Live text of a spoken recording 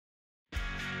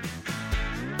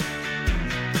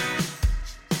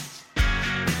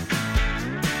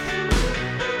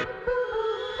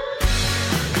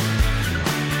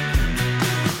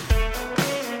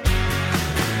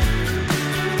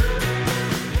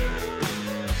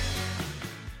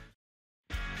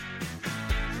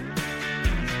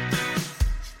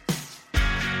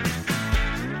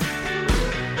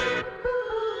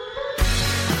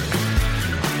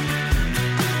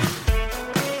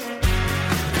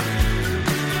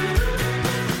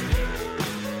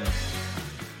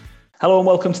Hello and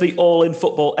welcome to the All In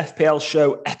Football FPL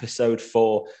show, episode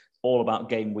 4, all about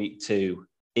game week 2.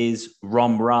 Is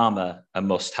Rom Rama a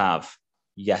must-have?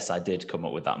 Yes, I did come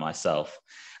up with that myself.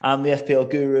 I'm the FPL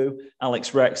guru,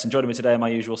 Alex Rex, and joining me today are my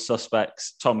usual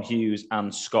suspects, Tom Hughes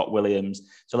and Scott Williams.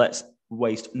 So let's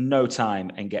waste no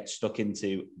time and get stuck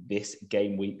into this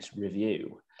game week's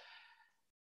review.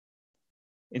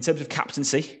 In terms of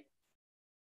captaincy,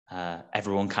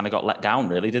 everyone kind of got let down,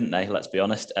 really, didn't they? Let's be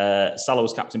honest. Salah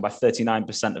was captained by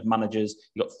 39% of managers.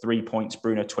 He got 3 points.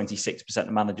 Bruno, 26%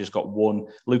 of managers got 1.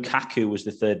 Lukaku was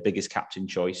the third biggest captain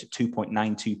choice at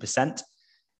 2.92%,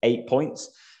 8 points.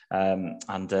 There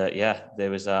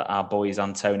was our boys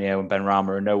Antonio and Benrahma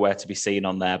are nowhere to be seen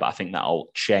on there, but I think that'll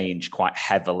change quite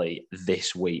heavily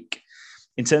this week.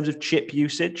 In terms of chip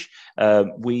usage,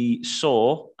 we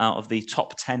saw out of the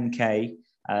top 10K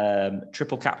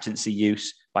triple captaincy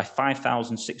use by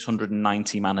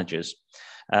 5,690 managers.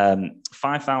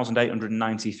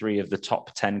 5,893 of the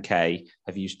top 10K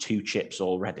have used 2 chips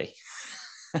already.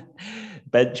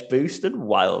 Bench boost and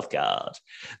wildcard.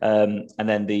 And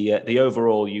then the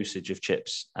overall usage of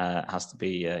chips has to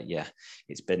be,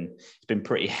 it's been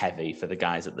pretty heavy for the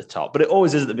guys at the top. But it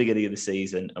always is at the beginning of the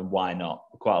season, and why not?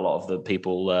 Quite a lot of the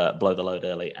people blow the load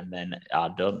early and then are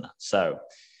done. So,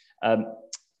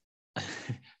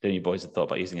 don't you boys have thought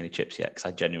about using any chips yet? Because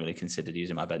I genuinely considered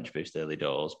using my bench boost early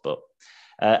doors. But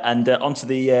onto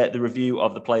the review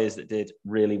of the players that did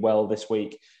really well this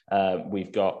week.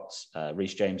 We've got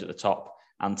Reece James at the top,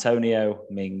 Antonio,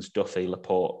 Mings, Duffy,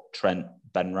 Laporte, Trent,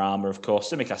 Benrahma, of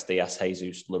course, Tsimikas Diaz,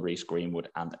 Jesus, Lloris, Greenwood,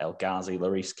 and El Ghazi.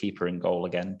 Lloris, keeper in goal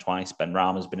again twice.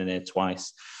 Benrahma's been in here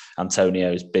twice.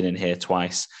 Antonio's been in here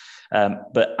twice.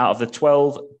 But out of the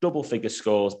 12 double-figure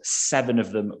scores, 7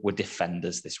 of them were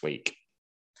defenders this week.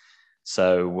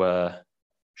 So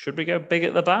should we go big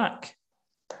at the back?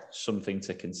 Something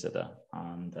to consider.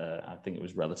 And I think it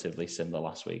was relatively similar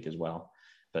last week as well.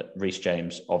 But Reece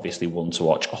James, obviously one to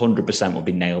watch. 100% would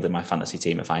be nailed in my fantasy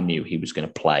team if I knew he was going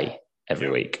to play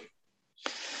every week.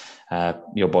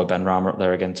 Your boy Benrahma up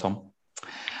there again, Tom?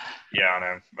 Yeah, I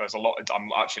know. There's a lot. I'm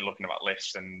actually looking at that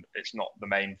list, and it's not the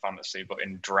main fantasy, but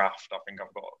in draft, I think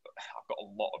I've got a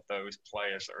lot of those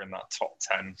players that are in that top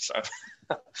 10. So,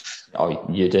 oh,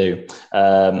 you do,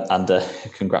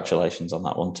 congratulations on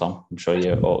that one, Tom. I'm sure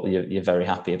you're very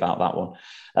happy about that one.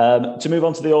 To move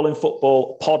on to the All In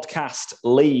Football Podcast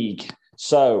League.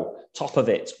 So, top of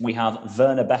it, we have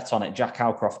Werner Bet on it. Jack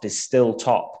Alcroft is still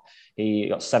top. He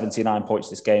got 79 points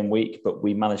this game week, but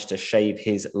we managed to shave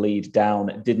his lead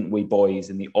down, didn't we, boys,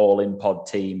 in the All-In Pod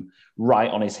team, right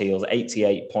on his heels,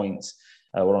 88 points.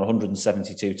 We're on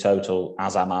 172 total,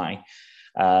 as am I.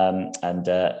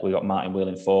 We got Martin Wheel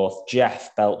in 4th,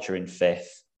 Jeff Belcher in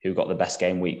 5th, who got the best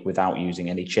game week without using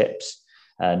any chips.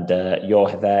 And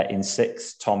you're there in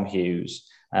 6th, Tom Hughes.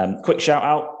 Quick shout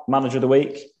out, Manager of the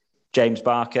Week, James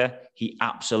Barker. He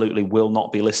absolutely will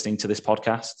not be listening to this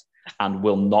podcast and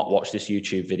will not watch this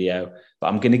YouTube video. But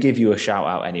I'm going to give you a shout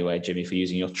out anyway, Jimmy, for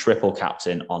using your triple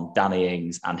captain on Danny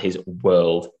Ings and his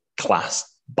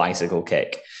world-class bicycle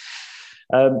kick.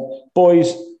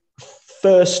 Boys,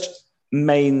 first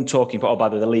main talking point, by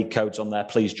the league code's on there.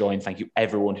 Please join. Thank you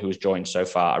everyone who has joined so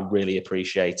far. I really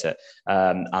appreciate it.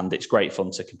 And it's great fun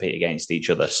to compete against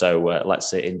each other. So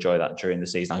let's enjoy that during the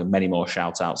season. I have many more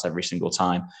shout outs every single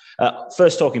time.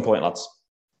 First talking point, lads.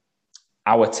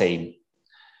 Our team.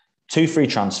 2 free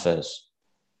transfers,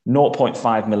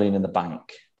 0.5 million in the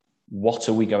bank. What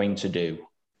are we going to do?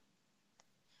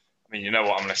 I mean, you know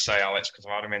what I'm going to say, Alex, because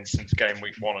I've had him in since game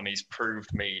week 1 and he's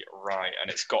proved me right. And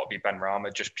it's got to be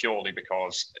Benrahma just purely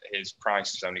because his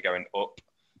price is only going up.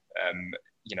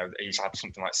 He's had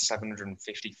something like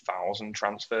 750,000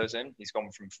 transfers in. He's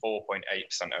gone from 4.8%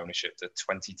 ownership to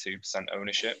 22%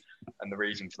 ownership. And the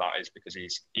reason for that is because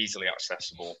he's easily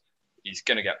accessible. He's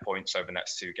going to get points over the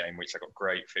next 2 game weeks. They've got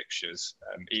great fixtures.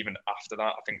 Even after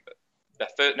that, I think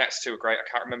that their next 2 are great. I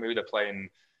can't remember who they're playing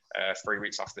 3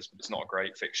 weeks after this, but it's not a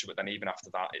great fixture. But then even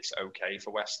after that, it's okay for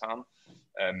West Ham.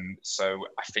 So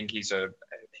I think he's a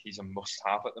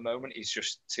must-have at the moment. He's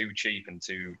just too cheap and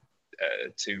too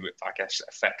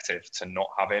effective to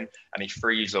not have him. And he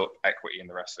frees up equity in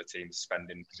the rest of the team to spend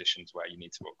in positions where you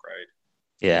need to upgrade.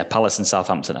 Yeah, Palace and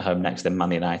Southampton at home next, then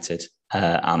Man United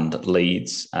and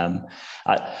Leeds. I'd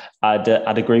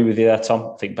agree with you there,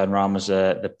 Tom. I think Benrahma's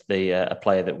a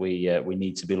player that we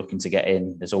need to be looking to get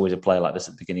in. There's always a player like this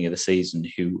at the beginning of the season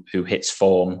who hits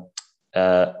form.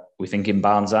 We thinking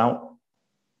Barnes out?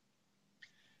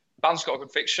 Barnes got a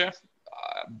good fixture.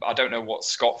 I don't know what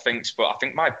Scott thinks, but I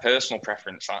think my personal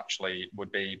preference actually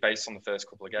would be, based on the first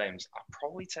couple of games, I'd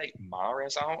probably take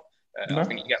Mahrez out. I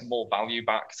think you get more value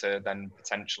back to then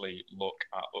potentially look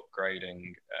at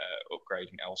upgrading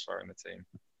elsewhere in the team.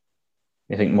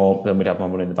 You think more than we'd have more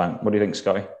money in the bank? What do you think,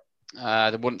 Scotty?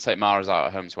 They wouldn't take Mahrez out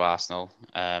at home to Arsenal.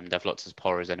 They've looked as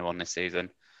poor as anyone this season.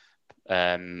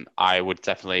 I would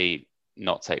definitely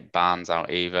not take Barnes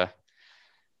out either.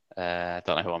 Don't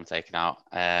know who I'm taking out.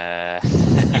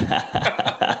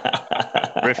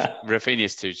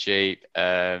 Rafinha's too cheap.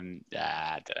 I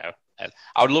don't know.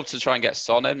 I would love to try and get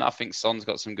Son in. I think Son's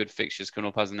got some good fixtures coming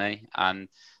up, hasn't he? And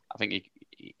I think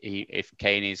if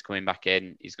Kane is coming back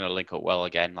in, he's going to link up well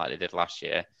again like they did last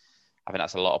year. I think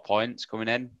that's a lot of points coming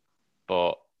in.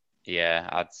 But yeah,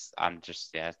 I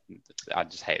just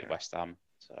hate West Ham.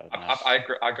 So I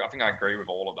agree. I think I agree with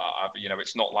all of that.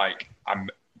 It's not like I'm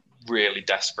really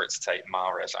desperate to take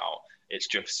Mahrez out. It's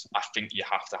just I think you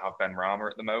have to have Benrahma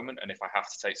at the moment, and if I have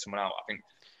to take someone out, I think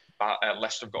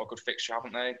Leicester have got a good fixture,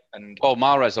 haven't they? And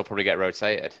Mahrez will probably get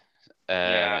rotated.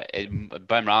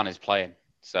 Benrahma is playing,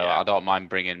 so I don't mind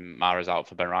bringing Mahrez out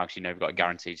for Benrahma because you've got a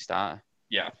guaranteed starter.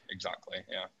 Yeah, exactly.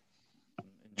 Yeah.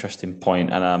 Interesting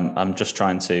point, and I'm just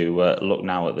trying to look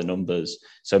now at the numbers.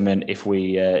 So, I mean, if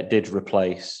we did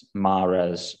replace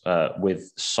Mahrez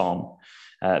with Son,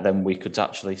 then we could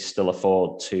actually still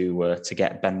afford to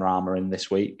get Benrahma in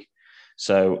this week.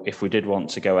 So, if we did want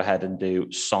to go ahead and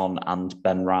do Son and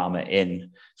Benrahma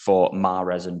in for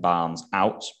Mahrez and Barnes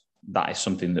out, that is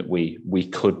something that we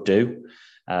could do.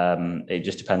 It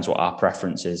just depends what our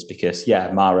preference is because,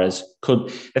 Mahrez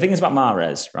could... The thing is about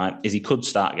Mahrez, right, is he could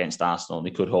start against Arsenal and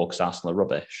he could haul because Arsenal are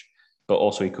rubbish, but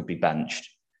also he could be benched.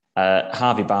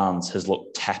 Harvey Barnes has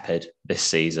looked tepid this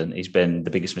season. He's been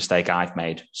the biggest mistake I've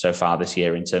made so far this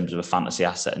year in terms of a fantasy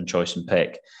asset and choice and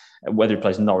pick. Whether he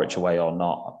plays Norwich away or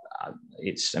not,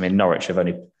 Norwich have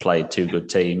only played two good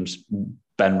teams.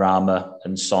 Benrahma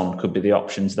and Son could be the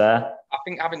options there. I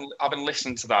think having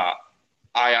listened to that,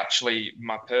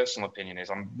 my personal opinion is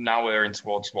I'm now erring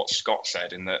towards what Scott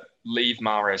said in that leave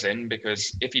Mahrez in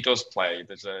because if he does play,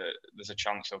 there's a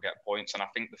chance he'll get points. And I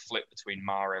think the flip between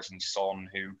Mahrez and Son,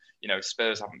 who,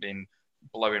 Spurs haven't been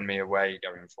blowing me away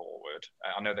going forward.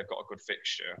 I know they've got a good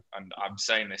fixture. And I'm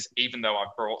saying this, even though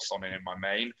I've brought Son in my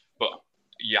main, but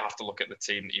you have to look at the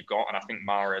team that you've got. And I think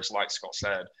Mahrez, like Scott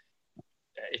said,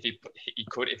 if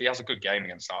he has a good game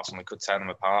against Arsenal, he could tear them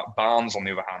apart. Barnes, on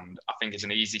the other hand, I think is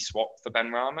an easy swap for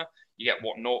Benrahma. You get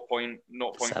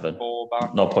 0.4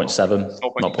 back,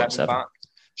 0.7 back,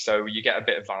 so you get a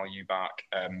bit of value back.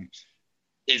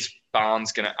 Is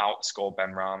Barnes going to outscore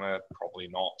Benrahma? Probably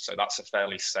not. So that's a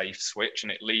fairly safe switch,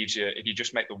 and it leaves you. If you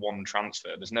just make the one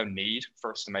transfer, there's no need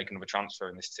for us to make another transfer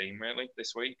in this team really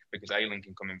this week because Ayling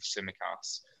can come in for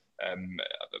Tsimikas.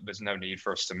 There's no need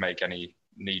for us to make any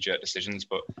knee-jerk decisions,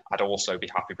 but I'd also be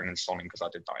happy bringing Son in because I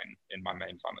did that in my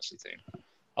main fantasy team.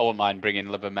 I wouldn't mind bringing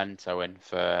Livramento in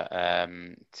for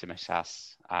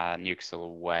Tsimikas, Newcastle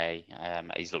away.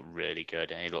 He's looked really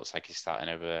good, and he looks like he's starting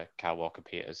over Kyle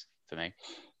Walker-Peters for me.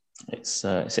 It's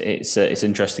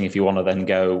interesting if you want to then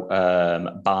go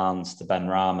Barnes to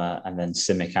Benrahma and then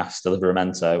Tsimikas to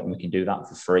Livramento, and we can do that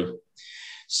for free.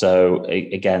 So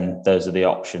again, those are the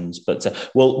options. But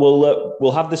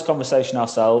we'll have this conversation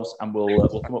ourselves, and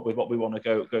we'll come up with what we want to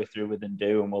go through with and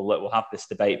do, and we'll have this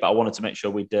debate. But I wanted to make sure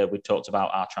we talked about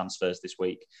our transfers this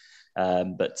week.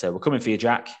 But we're coming for you,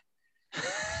 Jack.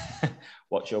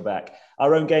 Watch your back.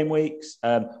 Our own game weeks.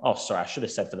 I should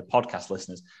have said for the podcast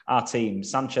listeners. Our team: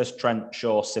 Sanchez, Trent,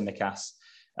 Shaw, Tsimikas,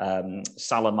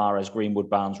 Salah, Mahrez, Greenwood,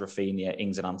 Barnes, Rafinha,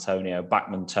 Ings and Antonio,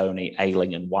 Bachmann, Tony,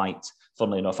 Ayling and White.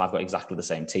 Funnily enough, I've got exactly the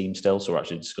same team still, so we're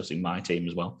actually discussing my team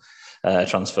as well,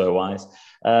 transfer-wise.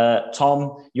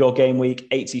 Tom, your game week,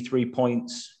 83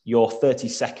 points, your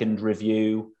 30-second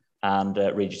review, and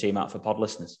read your team out for pod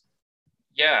listeners.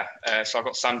 Yeah, so I've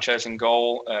got Sanchez in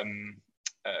goal,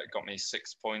 got me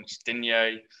 6 points.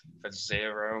 Digne for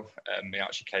 0. He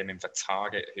actually came in for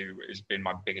Target, who has been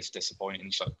my biggest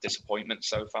disappointment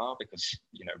so far because,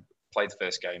 played the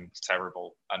first game, it's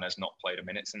terrible, and has not played a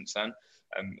minute since then.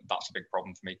 That's a big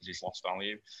problem for me because he's lost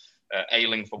value.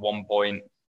 Ayling for 1 point.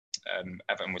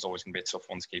 Everton was always going to be a tough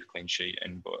one to keep a clean sheet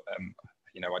in, but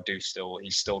he's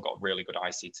still got really good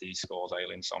ICT scores,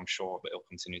 Ayling, so I'm sure that he'll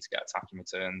continue to get attacking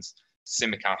returns.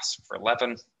 Tsimikas for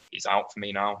 11. He's out for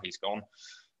me now. He's gone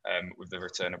with the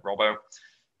return of Robbo.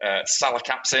 Salah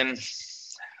captain.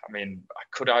 I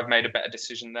could have made a better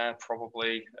decision there,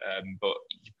 probably, but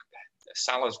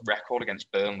Salah's record against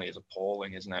Burnley is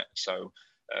appalling, isn't it? So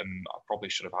I probably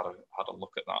should have had a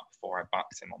look at that before I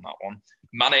backed him on that one.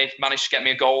 Mane managed to get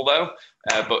me a goal though,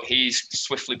 but he's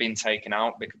swiftly been taken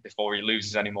out before he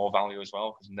loses any more value as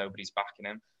well because nobody's backing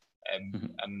him.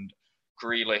 And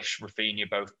Grealish, Rafinha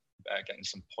both getting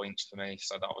some points for me,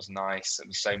 so that was nice. And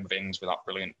the same with Ings with that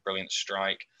brilliant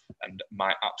strike, and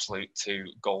my absolute two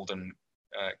golden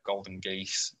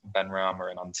geese, Benrahma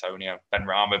and Antonio.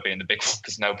 Benrahma being the big one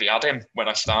because nobody had him when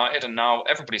I started, and now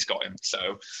everybody's got him.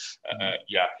 So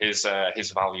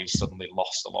his value suddenly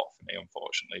lost a lot for me,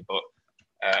 unfortunately. But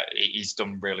he's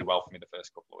done really well for me the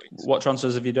first couple of weeks. What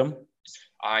transfers have you done?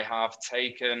 I have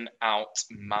taken out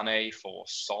Mane for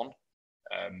Son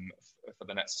for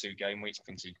the next 2 game weeks. I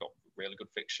think he's got really good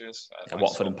fixtures.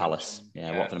 Watford and Palace.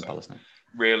 Watford and Palace now.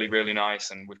 Really, really nice.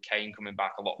 And with Kane coming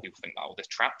back, a lot of people think that will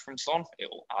detract from Son. It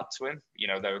will add to him.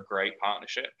 They're a great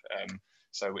partnership.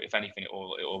 So if anything, it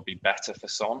will be better for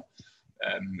Son.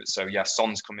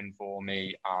 Son's coming for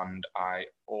me. And I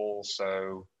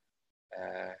also...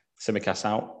 Tsimikas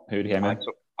out. Who came in?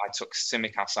 I took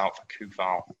Tsimikas out for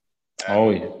Kufal.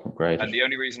 Great. And the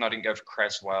only reason I didn't go for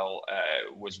Creswell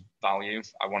was value.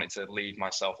 I wanted to leave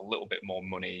myself a little bit more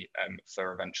money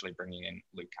for eventually bringing in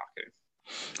Lukaku.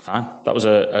 Fine. That was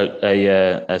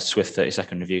a swift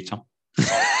 30-second review, Tom.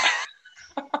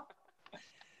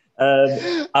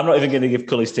 I'm not even going to give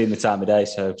Cully's team the time of day,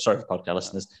 so sorry for podcast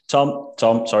listeners. Tom,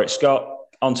 sorry, Scott.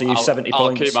 On to you, 70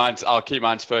 points. I'll keep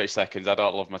mine to 30 seconds. I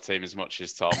don't love my team as much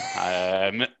as Tom.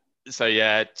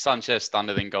 Sanchez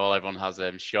standard in goal. Everyone has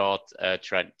them. Short,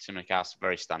 Trent, Tsimikas,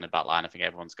 very standard back line. I think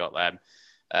everyone's got them.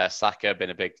 Saka been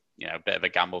a bit of a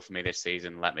gamble for me this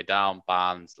season. Let me down.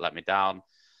 Barnes let me down.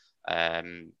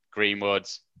 Greenwood,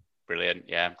 brilliant.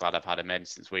 Yeah, I'm glad I've had him in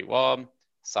since week 1.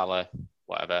 Salah,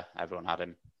 whatever. Everyone had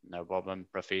him. No problem.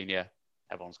 Rafinha,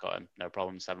 everyone's got him. No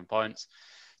problem. 7 points.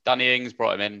 Danny Ings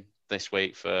brought him in this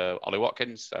week for Ollie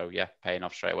Watkins. So, yeah, paying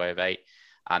off straight away of 8.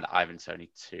 And Ivan Toney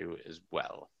 2 as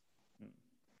well.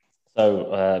 So,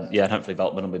 hopefully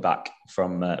Veltman will be back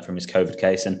from his COVID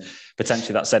case. And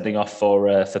potentially that sending off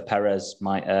for Perez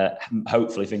might,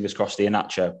 hopefully, fingers crossed,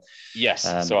 Iheanacho. Yes.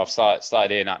 So I've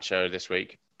started Iheanacho this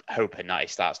week, hoping that he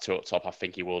starts 2 up top. I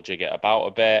think he will jig it about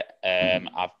a bit.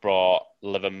 I've brought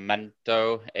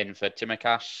Livramento in for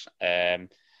Tsimikas.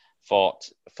 Thought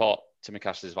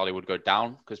Tsimikas' value would go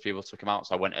down because people took him out,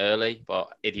 so I went early,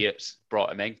 but idiots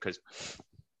brought him in because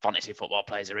fantasy football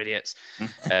players are idiots.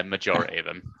 Majority of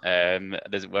them.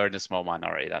 We're in a small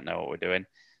minority that know what we're doing.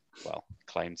 Well,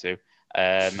 claim to.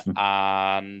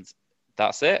 And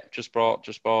that's it. Just bought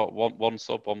one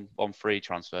sub, one free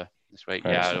transfer this week.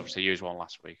 Great stuff. I obviously used one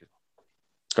last week.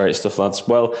 Great stuff, lads.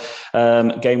 Well,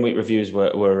 game week reviews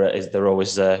they're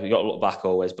always we got to look back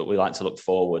always, but we like to look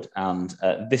forward. And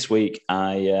this week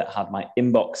I had my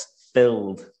inbox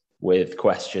filled with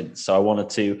questions, so I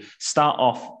wanted to start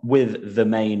off with the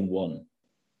main one.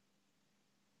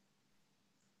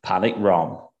 Panic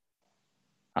Rom.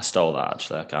 I stole that,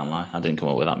 actually. I can't lie. I didn't come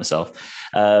up with that myself.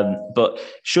 But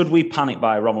should we panic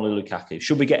by Romelu Lukaku?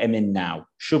 Should we get him in now?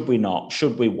 Should we not?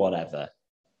 Should we whatever?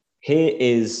 Here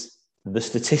is the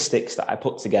statistics that I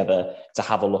put together to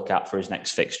have a look at for his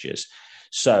next fixtures.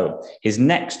 So his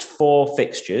next 4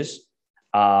 fixtures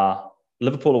are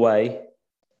Liverpool away,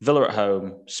 Villa at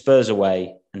home, Spurs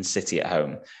away, and City at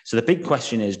home. So the big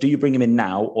question is, do you bring him in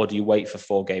now or do you wait for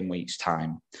 4 game weeks'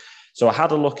 time? So I had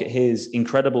a look at his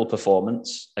incredible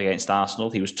performance against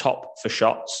Arsenal. He was top for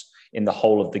shots in the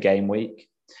whole of the game week.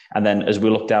 And then as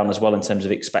we look down as well in terms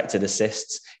of expected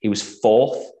assists, he was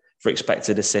 4th for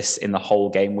expected assists in the whole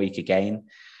game week again.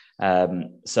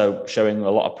 So showing a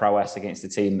lot of prowess against the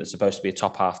team that's supposed to be a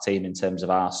top half team in terms of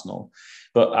Arsenal.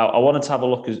 But I wanted to have a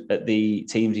look at the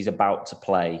teams he's about to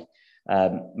play.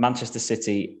 Manchester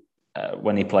City,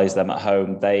 when he plays them at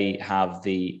home, they have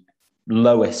the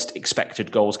lowest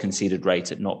expected goals conceded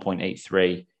rate at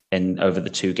 0.83 over the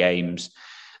 2 games.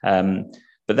 But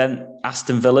then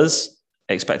Aston Villa's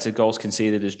expected goals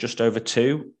conceded is just over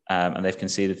 2, and they've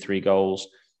conceded 3 goals.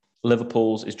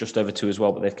 Liverpool's is just over 2 as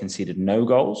well, but they've conceded no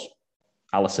goals.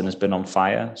 Alisson has been on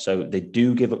fire. So they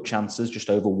do give up chances, just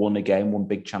over 1 a game, 1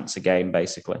 big chance a game,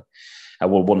 basically.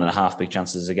 1.5 big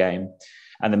chances a game.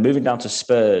 And then moving down to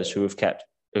Spurs, who have kept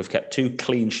 2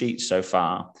 clean sheets so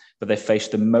far, but they've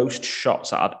faced the most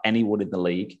shots out of anyone in the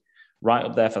league, right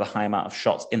up there for the high amount of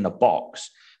shots in the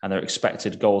box. And their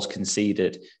expected goals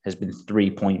conceded has been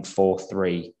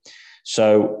 3.43.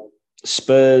 So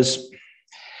Spurs...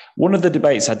 One of the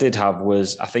debates I did have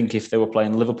was, I think if they were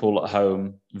playing Liverpool at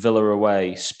home, Villa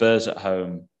away, Spurs at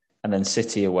home, and then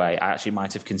City away, I actually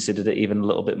might have considered it even a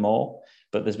little bit more.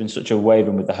 But there's been such a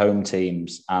wavering with the home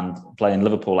teams, and playing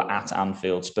Liverpool at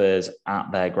Anfield, Spurs at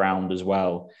their ground as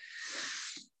well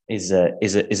is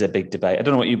a big debate. I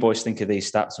don't know what you boys think of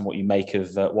these stats and what you make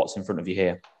of what's in front of you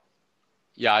here.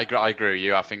 Yeah, I agree with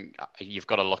you. I think you've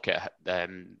got to look at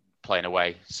playing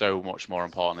away so much more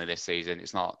importantly this season.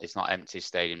 It's not empty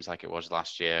stadiums like it was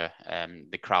last year.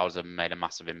 The crowds have made a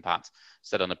massive impact.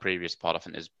 Said on the previous pod, I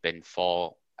think there's been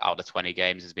 4 out of the 20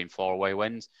 games, there's been 4 away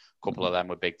wins. A couple of them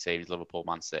were big teams, Liverpool,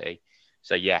 Man City.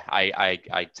 So yeah,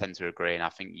 I tend to agree, and I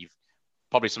think you've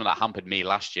probably something that hampered me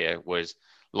last year was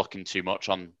looking too much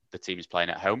on the teams playing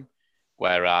at home.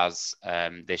 Whereas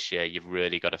this year, you've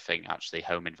really got to think actually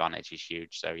home advantage is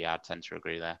huge. So yeah, I tend to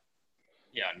agree there.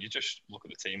 Yeah, and you just look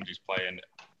at the teams he's playing.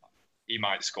 He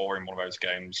might score in one of those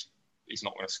games. He's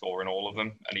not going to score in all of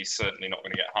them, and he's certainly not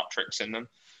going to get hat tricks in them.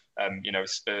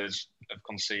 Spurs have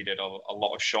conceded a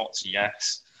lot of shots,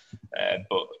 yes,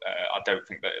 but I don't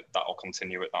think that will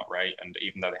continue at that rate. And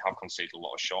even though they have conceded a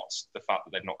lot of shots, the fact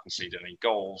that they've not conceded any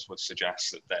goals would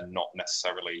suggest that they're not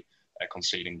necessarily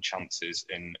conceding chances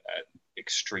in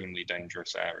extremely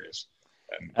dangerous areas.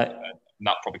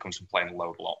 That probably comes from playing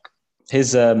low block.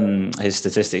 His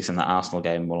statistics in that Arsenal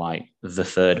game were like the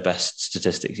 3rd best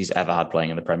statistics he's ever had playing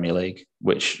in the Premier League,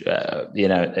 which,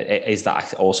 is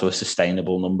that also a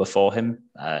sustainable number for him?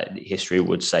 History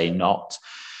would say not.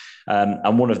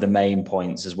 And one of the main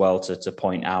points as well to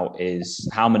point out is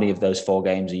how many of those 4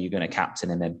 games are you going to captain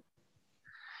him in?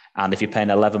 And if you're paying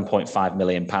 £11.5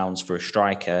 million for a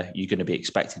striker, you're going to be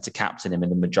expected to captain him in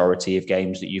the majority of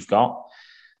games that you've got.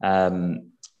 Villa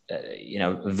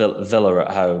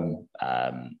at home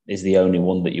is the only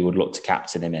one that you would look to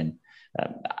captain him in.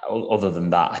 Other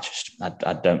than that,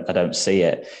 I don't see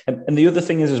it. And the other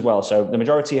thing is as well. So the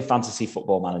majority of fantasy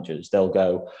football managers, they'll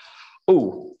go,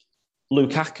 "Oh,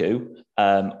 Lukaku.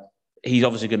 He's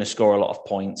obviously going to score a lot of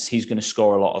points. He's going to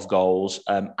score a lot of goals.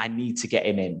 I need to get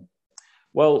him in."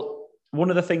 Well, one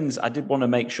of the things I did want to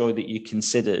make sure that you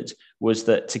considered was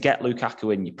that to get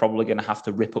Lukaku in, you're probably going to have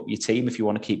to rip up your team if you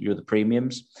want to keep your other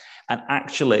premiums. And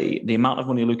actually, the amount of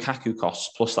money Lukaku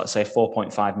costs, plus let's say a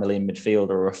 4.5 million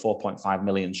midfielder or a 4.5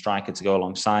 million striker to go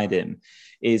alongside him,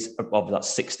 is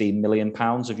that's 16 million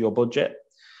pounds of your budget.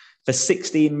 For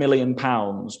 16 million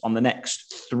pounds on the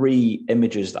next 3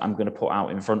 images that I'm going to put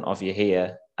out in front of you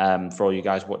here, for all you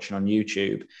guys watching on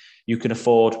YouTube, you can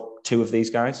afford 2 of these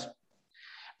guys.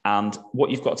 And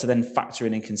what you've got to then factor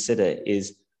in and consider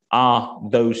is, are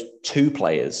those 2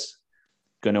 players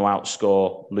going to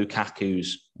outscore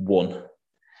Lukaku's 1?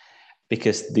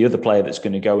 Because the other player that's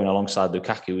going to go in alongside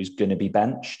Lukaku is going to be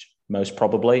benched, most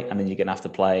probably. And then you're going to have to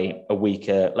play a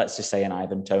weaker, let's just say an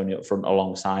Ivan Toney up front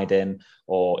alongside him.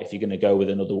 Or if you're going to go with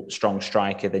another strong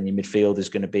striker, then your midfield is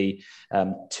going to be 2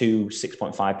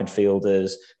 6.5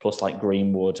 midfielders, plus like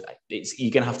Greenwood.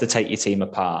 You're going to have to take your team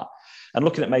apart. And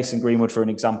looking at Mason Greenwood, for an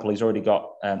example, he's already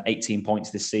got 18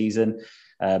 points this season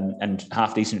and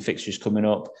half-decent fixtures coming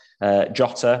up.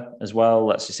 Jota as well,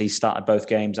 let's just see, he started both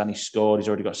games and he scored. He's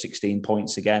already got 16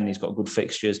 points again. He's got good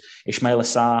fixtures. Ismail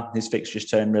Assar, his fixtures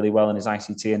turn really well and his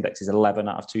ICT index is 11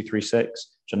 out of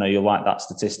 236, which I know you'll like that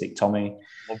statistic, Tommy.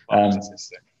 Love that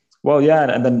statistic. Well, yeah,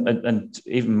 and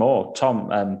even more, Tom,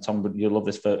 you'll love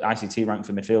this, for ICT rank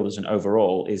for midfielders and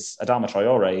overall is Adama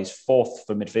Traore is 4th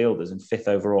for midfielders and 5th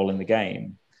overall in the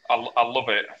game. I love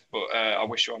it, but I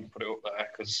wish you hadn't put it up there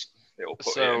because it'll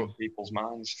put it in people's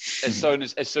minds. As soon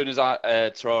as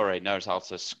Traore knows how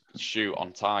to shoot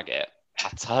on target, I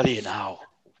tell you now,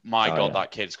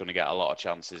 that kid's going to get a lot of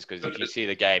chances, because if you see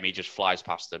the game, he just flies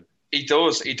past them. He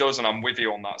does, and I'm with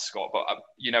you on that, Scott. But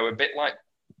a bit like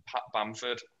Pat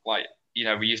Bamford,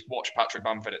 we watch Patrick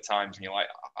Bamford at times and you're like,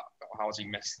 how has he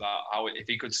missed that? If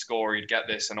he could score, he'd get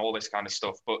this and all this kind of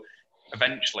stuff. But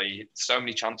eventually, so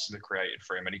many chances are created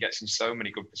for him and he gets in so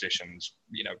many good positions,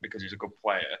 because he's a good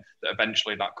player, that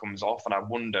eventually that comes off. And I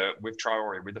wonder, with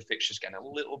Traore, with the fixtures getting a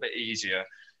little bit easier,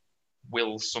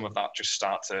 will some of that just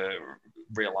start to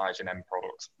realise in end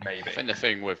product? Maybe. I think the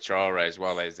thing with Traore as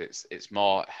well is it's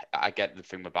more, I get the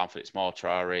thing with Bamford, it's more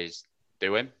Traore's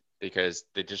doing. Because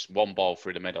they just one ball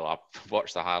through the middle. I've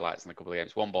watched the highlights in a couple of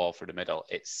games. One ball through the middle.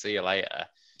 It's see you later.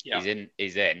 Yeah.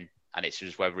 He's in. And it's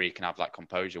just whether he can have that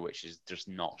composure, which is just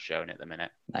not shown at the minute.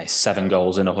 Nice. 7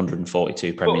 goals in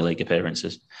 142 Premier League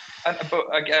appearances. But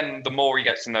again, the more he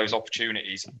gets in those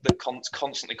opportunities, the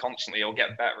constantly, he'll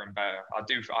get better and better. I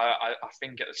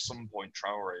think at some point,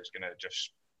 Traore is going to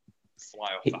just fly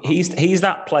off. He's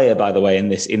that player, by the way, in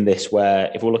this where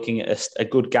if we're looking at a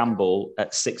good gamble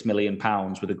at £6 million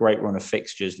with a great run of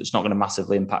fixtures, that's not going to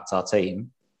massively impact our team.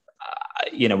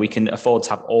 We can afford to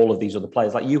have all of these other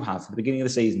players like you have at the beginning of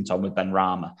the season, Tom, with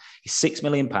Benrahma. He's £6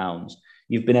 million.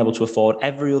 You've been able to afford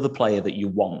every other player that you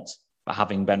want by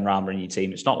having Benrahma in your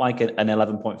team. It's not like an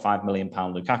 £11.5 million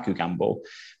Lukaku gamble.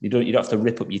 You don't have to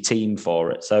rip up your team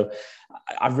for it. So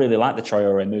I really like the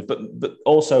Traore move, but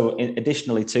also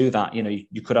additionally to that,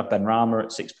 you could have Benrahma at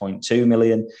 6.2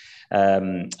 million,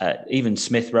 even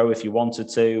Smith Rowe if you wanted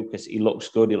to, because he looks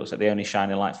good. He looks like the only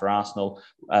shining light for Arsenal.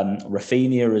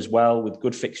 Rafinha as well, with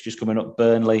good fixtures coming up: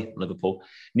 Burnley, Liverpool,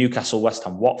 Newcastle, West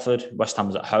Ham, Watford. West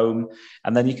Ham's at home,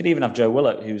 and then you could even have Joe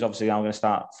Willock, who's obviously now going to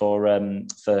start for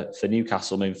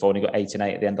Newcastle moving forward. He got 8 and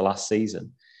 8 at the end of last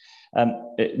season.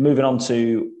 Moving on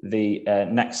to the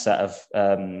next set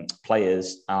of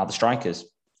players are the strikers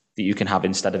that you can have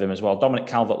instead of him as well. Dominic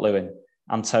Calvert-Lewin,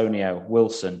 Antonio,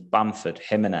 Wilson, Bamford,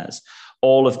 Jimenez.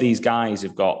 All of these guys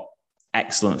have got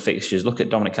excellent fixtures. Look at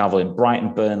Dominic Calvert-Lewin: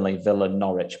 Brighton, Burnley, Villa,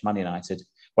 Norwich, Man United,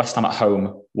 West Ham at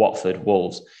home, Watford,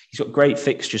 Wolves. He's got great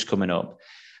fixtures coming up.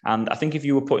 And I think if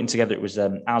you were putting together, it was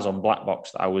Az on Black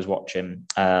Box that I was watching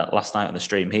last night on the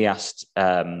stream. He asked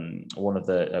one of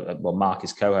Mark,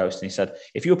 his co-host, and he said,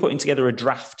 if you were putting together a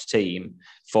draft team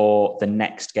for the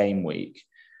next game week,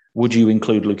 would you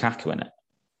include Lukaku in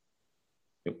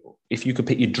it? If you could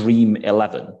pick your dream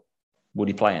 11, would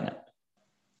he play in it?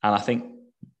 And I think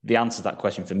the answer to that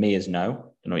question for me is no. I don't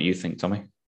know what you think, Tommy.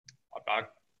 I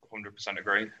 100%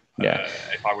 agree. Yeah.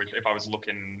 If I was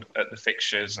looking at the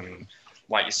fixtures and,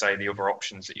 like you say, the other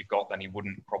options that you've got, then he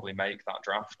wouldn't probably make that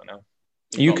draft. I know.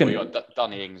 You got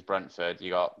Danny Ings, Brentford.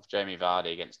 You got Jamie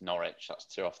Vardy against Norwich. That's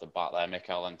 2 off the bat there.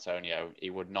 Mikel Antonio. He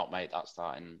would not make that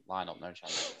starting lineup. No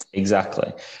chance. Exactly.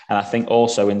 And I think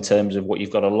also in terms of what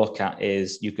you've got to look at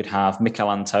is you could have Mikel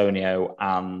Antonio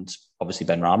and obviously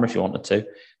Benrahma if you wanted to,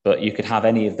 but you could have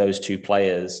any of those 2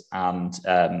 players and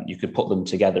you could put them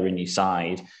together in your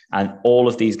side. And all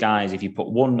of these guys, if you put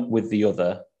one with the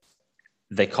other,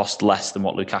 they cost less than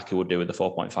what Lukaku would do with the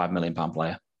 £4.5 million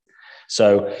player.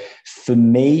 So for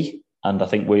me, and I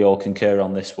think we all concur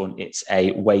on this one, it's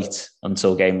a wait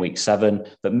until game week 7,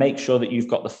 but make sure that you've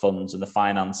got the funds and the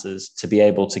finances to be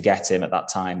able to get him at that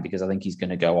time, because I think he's going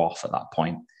to go off at that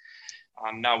point.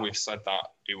 And now we've said that,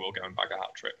 he will go and bag a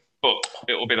hat-trick. But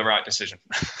it will be the right decision.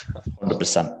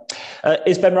 100%.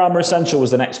 Is Benrahma essential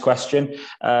was the next question.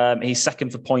 He's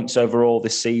second for points overall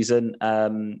this season.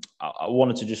 I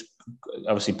wanted to just,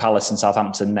 obviously, Palace and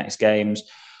Southampton next games,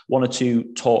 wanted to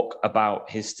talk about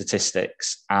his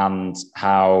statistics and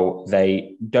how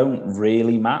they don't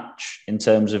really match in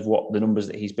terms of what the numbers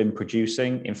that he's been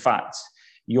producing. In fact,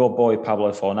 your boy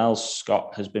Pablo Fornells,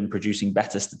 Scott, has been producing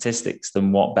better statistics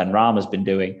than what Benrahma's been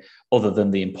doing, other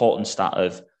than the important stat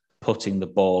of putting the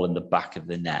ball in the back of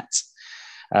the net.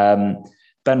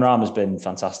 Benrahma's been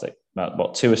fantastic.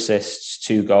 2 assists,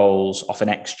 2 goals off an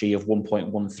XG of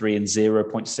 1.13 and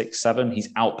 0.67.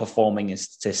 He's outperforming his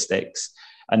statistics.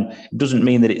 And it doesn't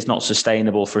mean that it's not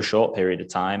sustainable for a short period of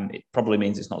time. It probably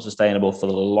means it's not sustainable for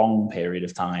a long period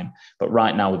of time. But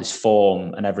right now, with his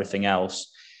form and everything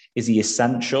else, is he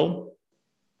essential?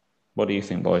 What do you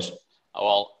think, boys?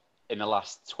 Well, in the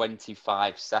last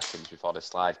 25 seconds before the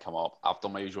slide come up, I've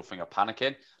done my usual thing of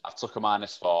panicking. I've took a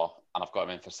 -4 and I've got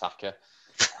him in for Saka.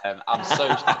 Do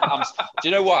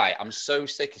you know why? I'm so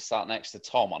sick of sat next to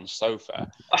Tom on the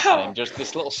sofa and just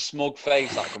this little smug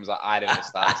face that comes out. I didn't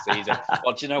start the season.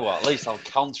 Well, do you know what? At least I'll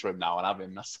counter him now and have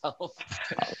him myself.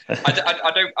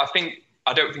 I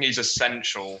don't think he's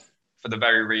essential for the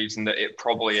very reason that it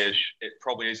probably is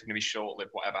going to be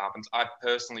short-lived, whatever happens. I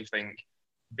personally think,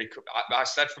 because I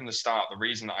said from the start, the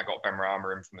reason that I got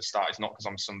Benrahma in from the start is not because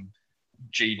I'm some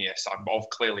genius. I'm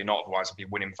clearly not, otherwise I'd be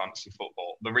winning fantasy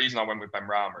football. The reason I went with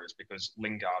Benrahma is because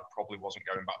Lingard probably wasn't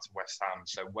going back to West Ham.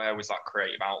 So where was that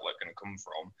creative outlet going to come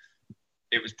from?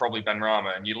 It was probably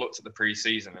Benrahma. And you looked at the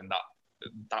pre-season and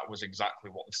that was exactly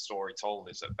what the story told,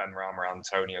 is that Benrahma and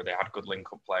Antonio, they had good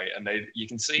link-up play. And you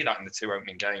can see that in the 2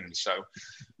 opening games. So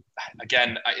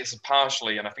again, it's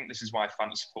partially, and I think this is why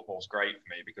fantasy football is great for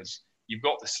me, because you've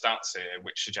got the stats here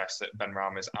which suggest that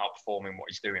Benrahma is outperforming what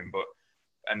he's doing,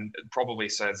 and it probably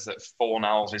says that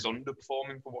Fornals is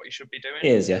underperforming for what he should be doing. He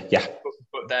is, yeah.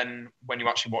 But then when you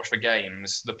actually watch the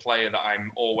games, the player that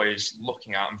I'm always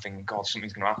looking at and thinking, God,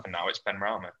 something's going to happen now, it's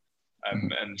Benrahma.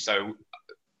 And so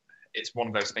it's one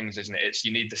of those things, isn't it?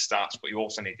 You need the stats, but you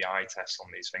also need the eye test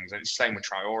on these things. And it's the same with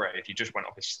Traore. If you just went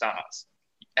off his stats,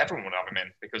 everyone would have him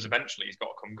in, because eventually he's got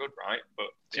to come good, right? But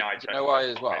the eye test. You know why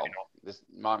as well? This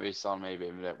might be sound maybe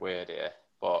a bit weird here,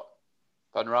 but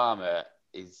Benrahma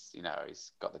is,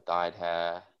 he's got the dyed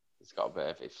hair.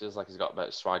 It feels like he's got a bit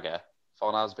of swagger.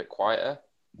 Fornals a bit quieter.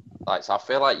 So I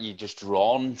feel like you're just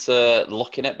drawn to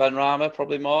looking at Benrahma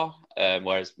probably more,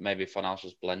 whereas maybe Fornals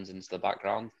just blends into the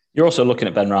background. You're also looking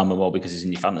at Benrahma more because he's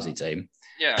in your fantasy team.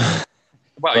 Yeah.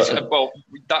 Well,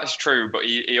 that's true, but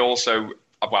he also,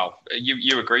 well,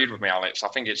 you agreed with me, Alex. I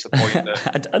think it's the point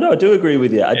that I know I do agree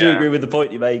with you. I do agree with the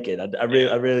point you're making. I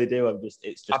really do.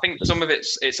 I think some of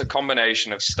it's a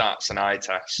combination of stats and eye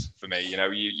test for me. You know,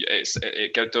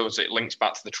 it links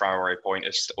back to the Traore point.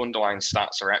 Its underlying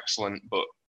stats are excellent, but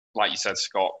like you said,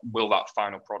 Scott, will that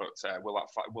final product,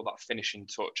 will that finishing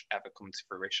touch ever come to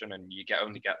fruition? And you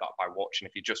only get that by watching.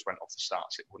 If you just went off the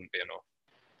stats, it wouldn't be enough.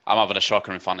 I'm having a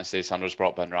shocker in fantasy. Sandra's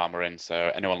brought Benrahma in,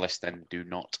 so anyone listening, do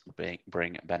not bring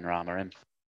Benrahma in.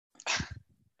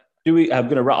 I'm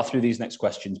going to rattle through these next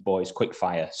questions, boys, quick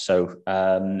fire. So,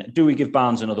 do we give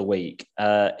Barnes another week?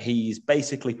 He's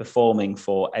basically performing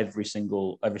for every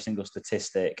single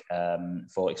statistic,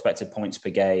 for expected points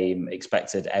per game,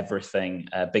 expected everything,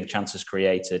 big chances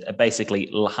created,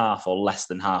 basically half or less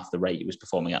than half the rate he was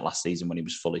performing at last season when he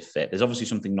was fully fit. There's obviously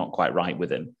something not quite right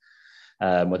with him,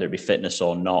 whether it be fitness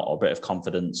or not, or a bit of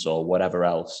confidence or whatever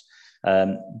else.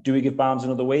 Do we give Barnes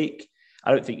another week? I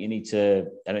don't think you need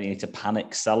to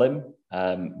panic sell him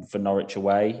for Norwich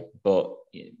away, but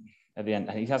at the end,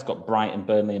 he has got Brighton,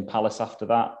 Burnley, and Palace after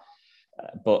that.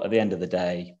 But at the end of the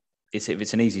day, if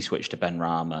it's an easy switch to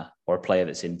Benrahma or a player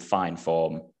that's in fine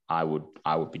form, I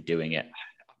would be doing it.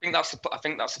 I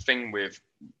think that's the thing with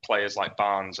players like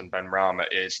Barnes and Benrahma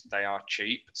is they are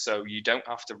cheap, so you don't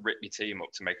have to rip your team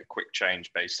up to make a quick change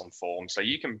based on form. So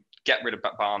you can get rid of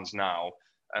Barnes now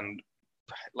and,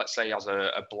 let's say he has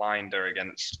a blinder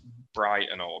against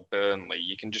Brighton or Burnley,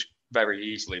 you can just very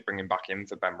easily bring him back in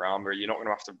for Benrahma. You're not going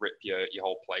to have to rip your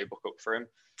whole playbook up for him.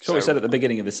 So we said at the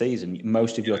beginning of the season,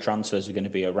 most of your transfers are going to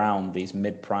be around these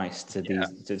mid-price to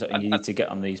these. You need to get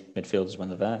on these midfielders when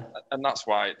they're there, and that's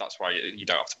why you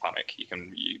don't have to panic.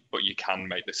 But you can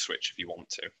make this switch if you want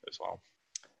to as well.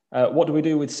 What do we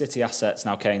do with City assets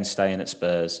now? Kane's staying at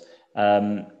Spurs.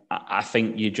 I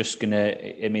think you're just going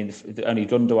to... I mean, only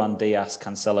Gundogan, Diaz,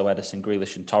 Cancelo, Ederson,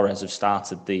 Grealish and Torres have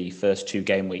started the first 2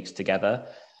 game weeks together,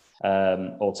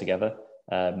 altogether.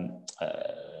 Has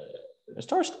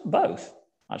Torres started both?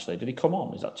 Actually, did he come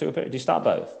on? Is that 2? Did he start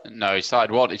both? No, he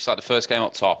started what? He started the first game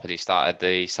up top and he started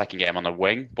the second game on the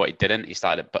wing, but he didn't. He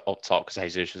started up top because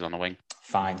Jesus was on the wing.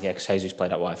 Fine, yeah, because Jesus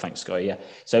played out wide. Thanks, Scott. Yeah.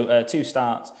 So 2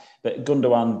 starts, but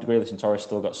Gundogan, Grealish and Torres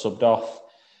still got subbed off.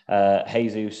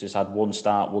 Jesus has had 1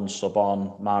 start, 1 sub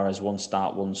on. Mahrez 1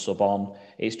 start, 1 sub on.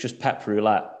 It's just Pep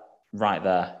roulette right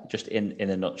there, just in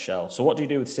a nutshell. So what do you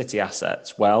do with City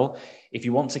assets? Well, if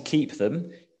you want to keep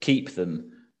them,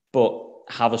 but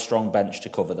have a strong bench to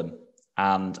cover them.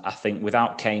 And I think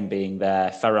without Kane being there,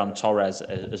 Ferran Torres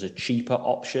as a cheaper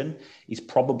option is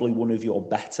probably one of your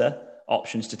better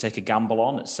options to take a gamble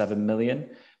on at 7 million.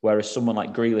 Whereas someone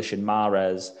like Grealish and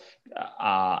Mahrez,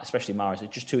 especially Mahrez,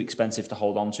 it's just too expensive to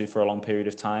hold on to for a long period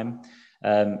of time.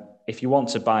 If you want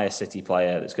to buy a City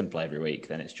player that's going to play every week,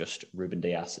 then it's just Ruben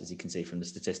Dias, as you can see from the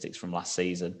statistics from last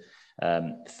season.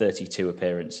 32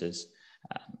 appearances.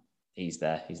 He's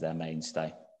their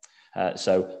mainstay.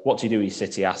 So what do you do with your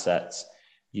City assets?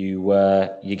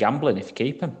 You're gambling if you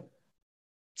keep them.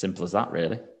 Simple as that,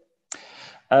 really.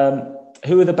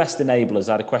 Who are the best enablers?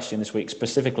 I had a question this week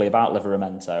specifically about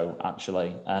Livramento,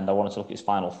 actually, and I wanted to look at his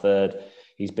final third.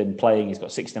 He's been playing. He's got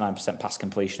 69% pass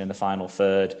completion in the final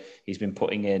third. He's been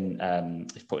putting in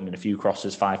a few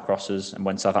crosses, 5 crosses, and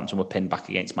when Southampton were pinned back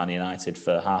against Man United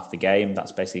for half the game,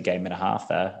 that's basically a game and a half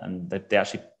there, and they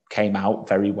actually came out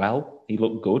very well. He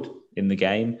looked good in the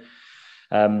game.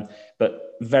 But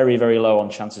very, very low on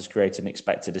chances created and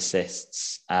expected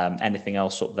assists. Anything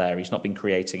else up there? He's not been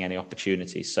creating any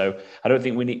opportunities. So I don't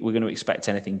think we're going to expect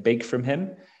anything big from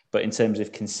him. But in terms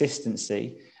of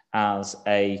consistency as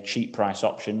a cheap price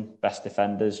option, best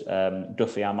defenders,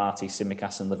 Duffy, Amati,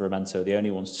 Tsimikas and Livramento are the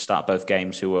only ones to start both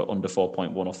games who are under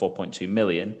 4.1 or 4.2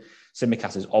 million.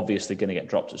 Tsimikas is obviously going to get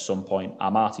dropped at some point.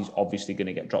 Amati's obviously going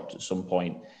to get dropped at some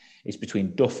point. It's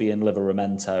between Duffy and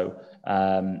Livramento,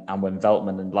 and when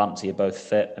Veltman and Lamptey are both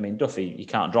fit. I mean, Duffy, you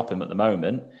can't drop him at the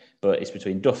moment, but it's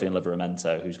between Duffy and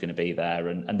Livramento who's going to be there,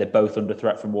 and they're both under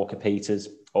threat from Walker-Peters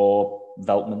or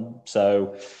Veltman.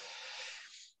 So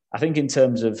I think in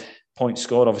terms of points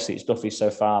scored, obviously it's Duffy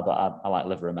so far, but I like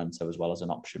Livramento as well as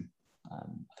an option. I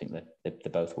think they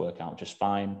both work out just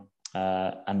fine.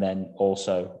 And then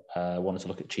also wanted to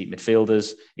look at cheap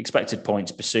midfielders. Expected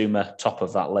points, Bissouma, top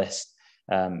of that list.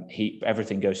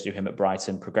 Everything goes through him at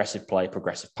Brighton. Progressive play,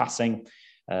 progressive passing.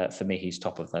 For me, he's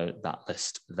top of that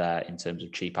list there in terms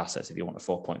of cheap assets. If you want a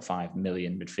 4.5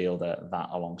 million midfielder, that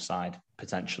alongside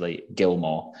potentially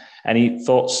Gilmore. Any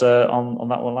thoughts on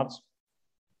that one, lads?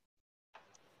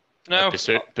 No.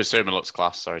 Bissouma looks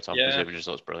class. Sorry, Tom. Yeah. Bissouma just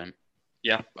looks brilliant.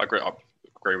 Yeah, I agree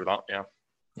with that. Yeah.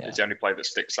 It's the only player that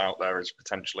sticks out there as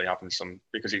potentially having some,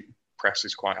 because he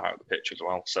presses quite high up the pitch as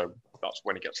well. So that's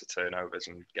when he gets the turnovers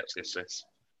and gets the assists.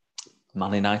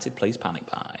 Man United, please panic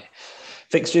buy.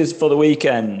 Fixtures for the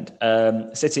weekend.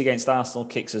 City against Arsenal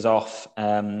kicks us off.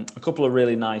 A couple of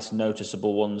really nice,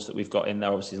 noticeable ones that we've got in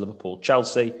there. Obviously, Liverpool,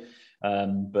 Chelsea.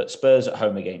 But Spurs at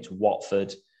home against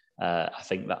Watford. I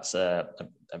think that's a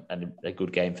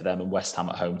good game for them. And West Ham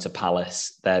at home to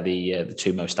Palace. They're the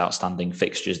two most outstanding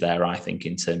fixtures there, I think,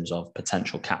 in terms of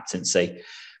potential captaincy.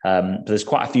 But there's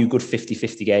quite a few good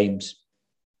 50-50 games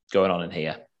going on in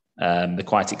here. They're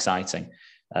quite exciting.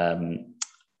 I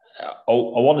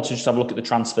wanted to just have a look at the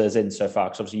transfers in so far,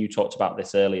 because obviously you talked about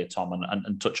this earlier, Tom,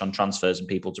 and touch on transfers and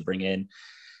people to bring in.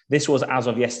 This was as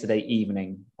of yesterday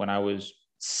evening when I was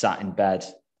sat in bed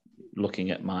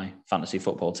looking at my fantasy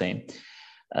football team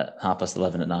at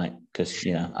 11:30 at night, because,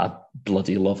 I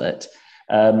bloody love it.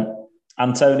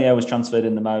 Antonio was transferred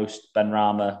in the most,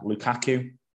 Benrahma,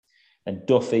 Lukaku, and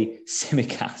Duffy,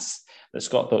 Tsimikas, that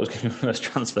Scott thought was going to be one of the most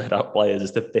transferred out players,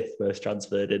 is the 5th most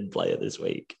transferred in player this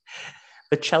week.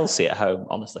 For Chelsea at home,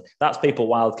 honestly, that's people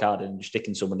wildcarding and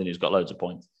sticking someone in who's got loads of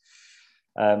points.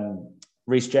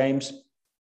 Reece James,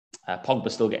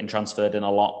 Pogba still getting transferred in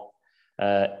a lot.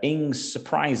 Ings,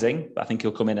 surprising, but I think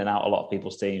he'll come in and out a lot of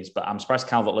people's teams. But I'm surprised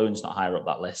Calvert-Lewin's not higher up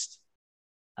that list.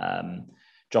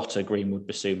 Jota, Greenwood,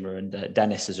 Basuma, and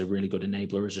Dennis is a really good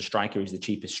enabler as a striker. He's the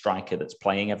cheapest striker that's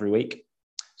playing every week,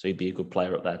 so he'd be a good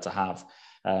player up there to have.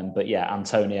 But yeah,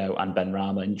 Antonio and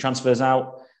Benrahma. And transfers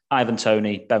out, Ivan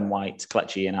Toney, Ben White,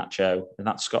 Kelechi Iheanacho, and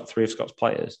that's got 3 of Scott's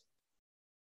players.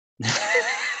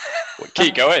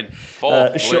 Keep going. Sure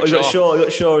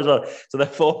as well. So the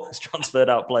 4 most transferred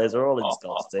out players are all in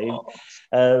Scott's team.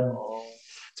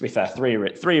 To be fair, 3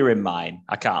 are in mine.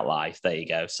 I can't lie. There you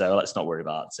go. So let's not worry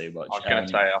about it too much. I was going to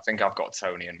say, I think I've got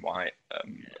Toney and White,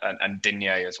 and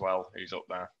Digne as well, who's up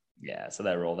there. Yeah, so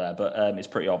they're all there. But it's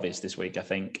pretty obvious this week, I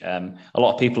think. A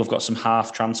lot of people have got some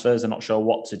half transfers. They're not sure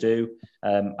what to do.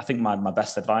 I think my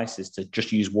best advice is to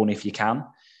just use one if you can,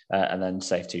 and then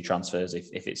save 2 transfers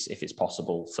if it's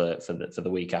possible for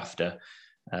the week after.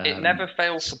 It never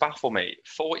fails to baffle me.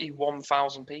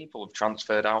 41,000 people have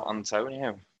transferred out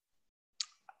Antonio.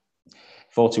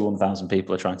 41,000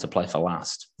 people are trying to play for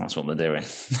last. That's what they're doing.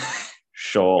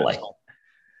 Surely.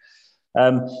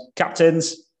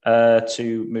 Captains.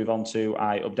 To move on to,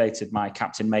 I updated my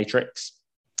captain matrix.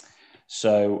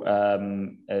 So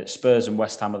Spurs and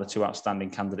West Ham are the 2 outstanding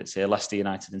candidates here. Leicester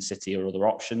United and City are other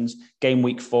options. Game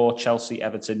week 4, Chelsea,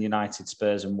 Everton, United,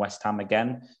 Spurs and West Ham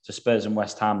again. So Spurs and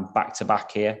West Ham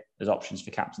back-to-back here as options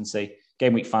for captaincy.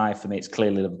 Game week 5, for me, it's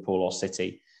clearly Liverpool or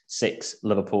City. 6,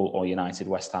 Liverpool or United,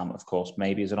 West Ham, of course,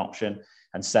 maybe as an option.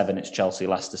 And 7, it's Chelsea,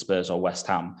 Leicester, Spurs or West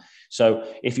Ham. So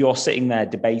if you're sitting there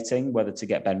debating whether to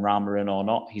get Benrahma in or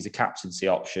not, he's a captaincy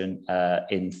option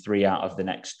in 3 out of the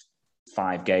next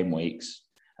 5 game weeks.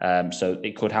 So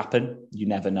it could happen. You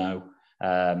never know.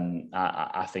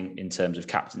 I think in terms of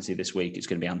captaincy this week, it's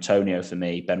going to be Antonio for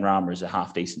me. Benrahma is a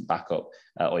half-decent backup,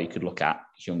 or you could look at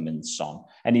Heung-min Son.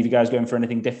 Any of you guys going for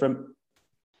anything different?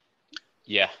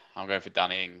 Yeah, I'm going for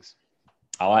Danny Ings.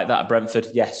 I like that at Brentford.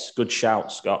 Yes, good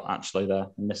shout, Scott, actually, there.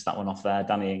 Missed that one off there.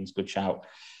 Danny Ings, good shout.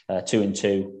 2 and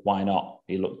 2, why not?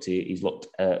 He's looked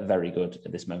very good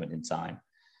at this moment in time.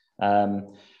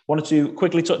 Wanted to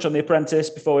quickly touch on The Apprentice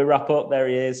before we wrap up. There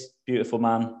he is, beautiful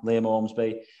man, Liam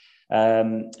Ormsby.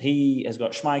 He has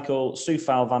got Schmeichel,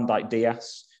 Soufal, Van Dijk,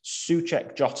 Diaz,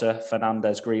 Souček, Jota,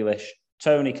 Fernandes, Grealish,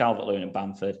 Toney, Calvert-Lewin and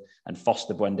Bamford, and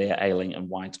Foster, Buendia, Ayling and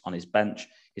White on his bench.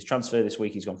 His transfer this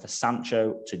week, he's gone for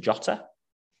Sancho to Jota.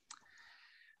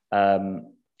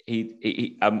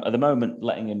 He at the moment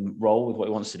letting him roll with what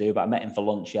he wants to do, but I met him for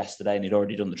lunch yesterday and he'd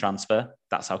already done the transfer.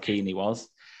 That's how keen he was.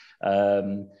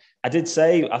 I did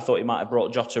say I thought he might have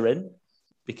brought Jota in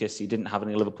because he didn't have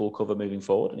any Liverpool cover moving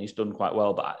forward and he's done quite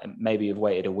well, but maybe have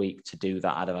waited a week to do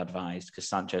that. I'd have advised, because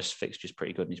Sancho's fixture is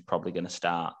pretty good and he's probably going to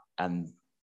start, and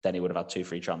then he would have had 2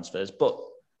 free transfers. But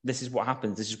this is what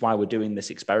happens. This is why we're doing this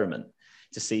experiment,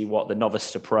 to see what the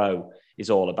novice to pro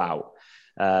is all about.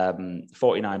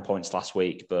 49 points last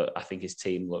week, but I think his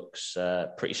team looks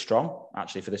pretty strong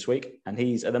actually for this week. And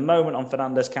he's at the moment on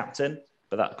Fernandes captain,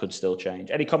 but that could still change.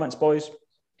 Any comments, boys?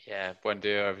 Yeah,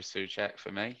 Buendia over Souček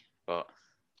for me, but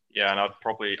yeah, and I'd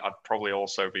probably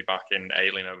also be back in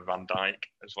Ayling over Van Dijk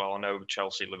as well. I know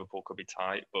Chelsea, Liverpool could be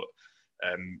tight, but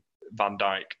Van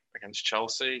Dijk against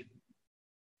Chelsea.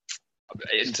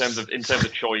 In terms of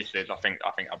choices, I think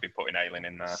I'd be putting Ayling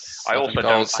in there.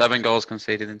 7 goals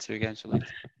conceded in 2 games.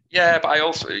 Yeah, but I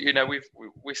also,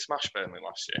 we smashed Burnley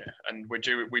last year, and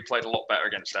we played a lot better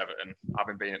against Everton,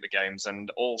 having been at the games.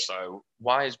 And also,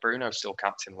 why is Bruno still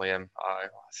captain, Liam?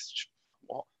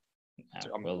 What?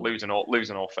 I'm losing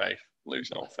all faith.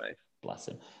 Lose no faith. Bless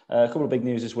him. A couple of big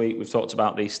news this week. We've talked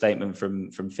about the statement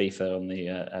from FIFA on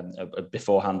the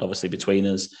beforehand, obviously between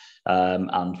us,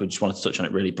 and we just wanted to touch on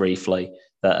it really briefly.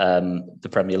 That the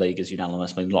Premier League is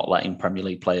unanimously not letting Premier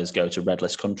League players go to red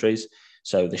list countries,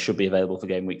 so they should be available for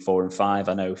game week 4 and 5.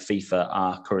 I know FIFA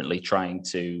are currently trying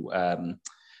to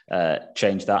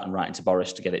change that and writing to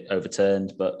Boris to get it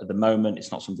overturned, but at the moment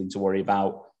it's not something to worry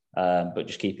about. But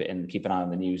just keep an eye on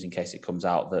the news in case it comes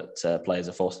out that players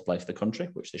are forced to play for the country,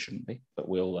 which they shouldn't be. But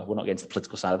we're not getting to the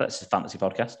political side of that. This is a fantasy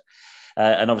podcast.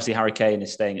 And obviously Harry Kane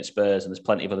is staying at Spurs, and there's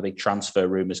plenty of other big transfer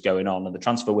rumours going on. And the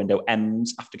transfer window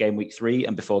ends after game week 3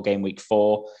 and before game week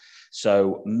 4.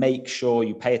 So make sure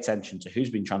you pay attention to who's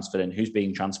been transferred in, who's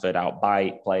being transferred out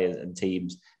by players and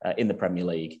teams in the Premier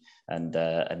League, and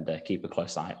keep a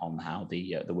close eye on how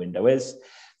the window is.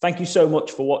 Thank you so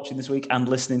much for watching this week and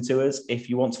listening to us.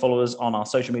 If you want to follow us on our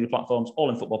social media platforms,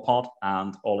 All in Football Pod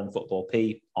and All in Football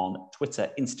P on Twitter,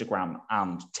 Instagram,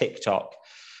 and TikTok.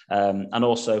 And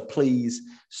also, please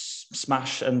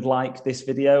smash and like this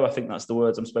video. I think that's the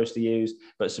words I'm supposed to use.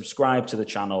 But subscribe to the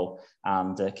channel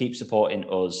and keep supporting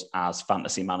us as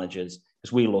fantasy managers,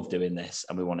 because we love doing this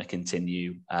and we want to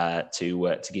continue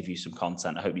to give you some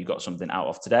content. I hope you got something out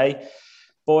of today.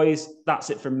 Boys, that's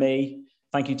it from me.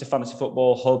 Thank you to Fantasy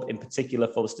Football Hub in particular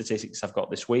for the statistics I've got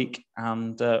this week.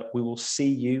 And we will see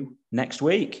you next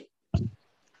week.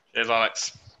 Cheers,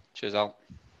 Alex. Cheers, Al.